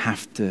you don't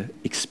have to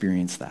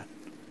experience that.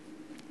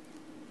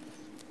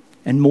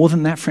 And more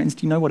than that, friends,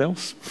 do you know what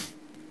else?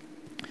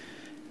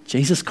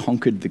 Jesus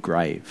conquered the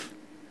grave.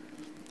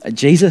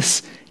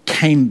 Jesus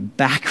came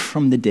back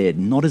from the dead,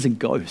 not as a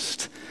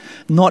ghost,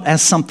 not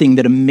as something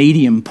that a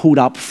medium pulled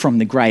up from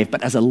the grave,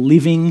 but as a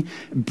living,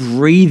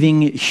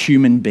 breathing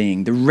human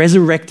being, the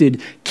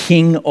resurrected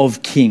King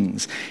of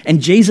Kings.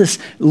 And Jesus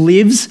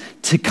lives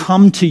to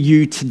come to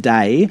you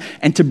today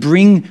and to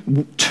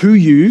bring to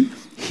you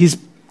his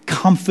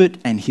comfort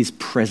and his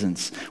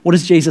presence. What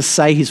does Jesus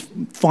say? His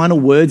final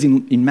words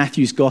in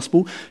Matthew's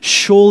gospel: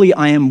 "Surely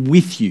I am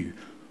with you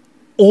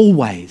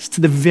always,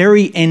 to the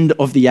very end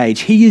of the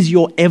age." He is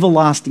your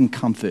everlasting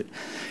comfort.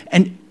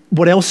 And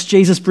what else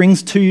Jesus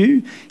brings to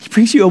you? He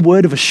brings you a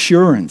word of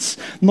assurance,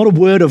 not a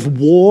word of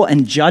war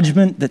and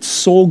judgment that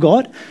Saul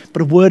got,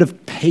 but a word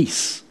of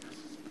peace,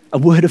 a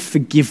word of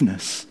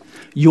forgiveness,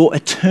 your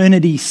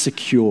eternity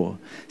secure,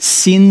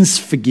 sins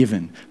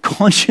forgiven,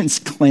 conscience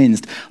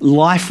cleansed,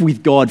 life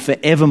with God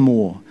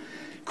forevermore.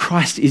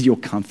 Christ is your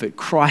comfort.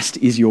 Christ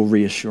is your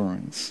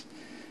reassurance.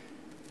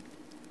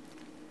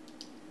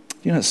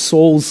 You know,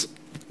 Saul's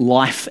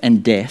life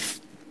and death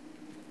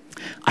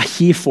are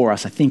here for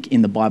us, I think,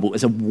 in the Bible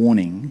as a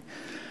warning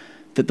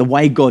that the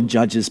way God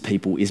judges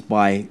people is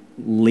by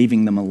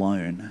leaving them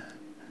alone.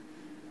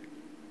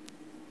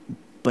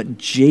 But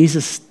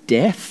Jesus'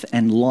 death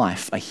and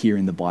life are here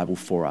in the Bible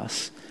for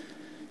us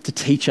to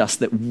teach us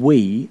that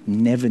we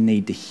never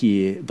need to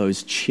hear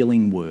those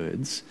chilling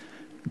words,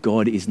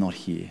 God is not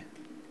here.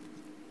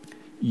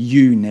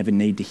 You never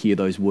need to hear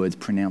those words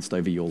pronounced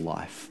over your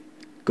life.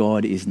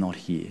 God is not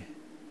here.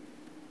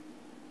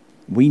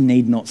 We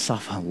need not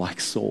suffer like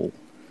Saul.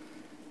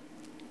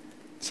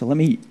 So let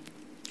me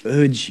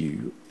urge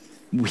you,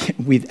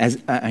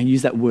 I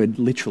use that word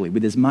literally,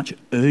 with as much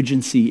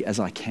urgency as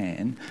I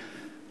can,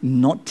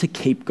 not to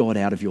keep God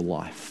out of your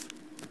life.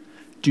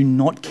 Do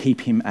not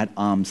keep him at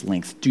arm's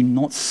length. Do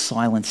not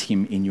silence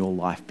him in your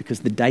life, because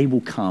the day will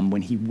come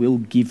when he will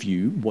give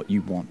you what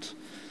you want.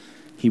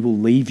 He will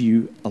leave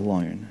you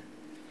alone.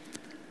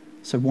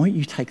 So won't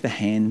you take the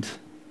hand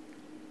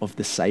of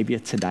the Saviour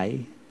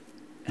today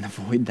and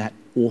avoid that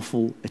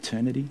awful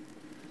eternity?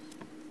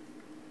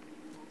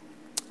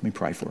 Let me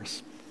pray for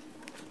us.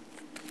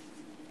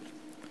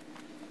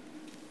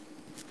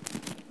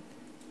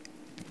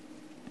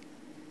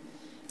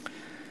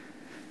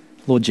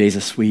 Lord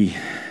Jesus, we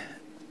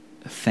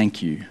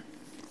thank you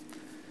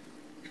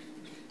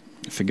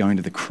for going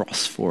to the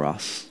cross for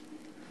us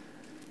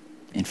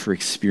and for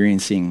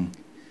experiencing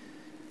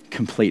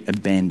complete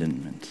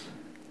abandonment,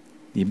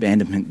 the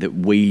abandonment that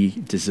we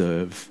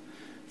deserve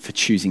for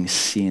choosing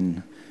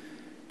sin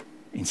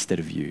instead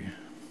of you.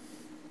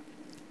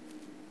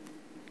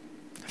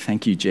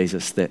 Thank you,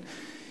 Jesus, that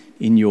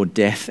in your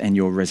death and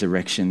your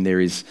resurrection there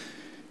is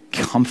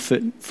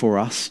comfort for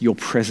us, your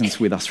presence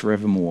with us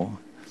forevermore,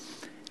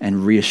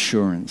 and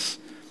reassurance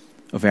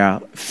of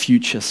our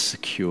future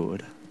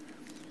secured.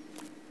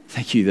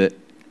 Thank you that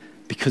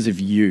because of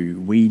you,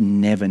 we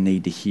never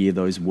need to hear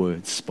those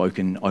words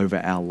spoken over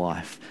our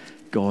life.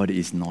 God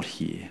is not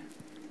here.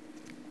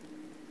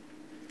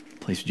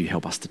 Please would you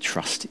help us to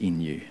trust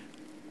in you.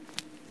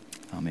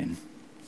 Amen.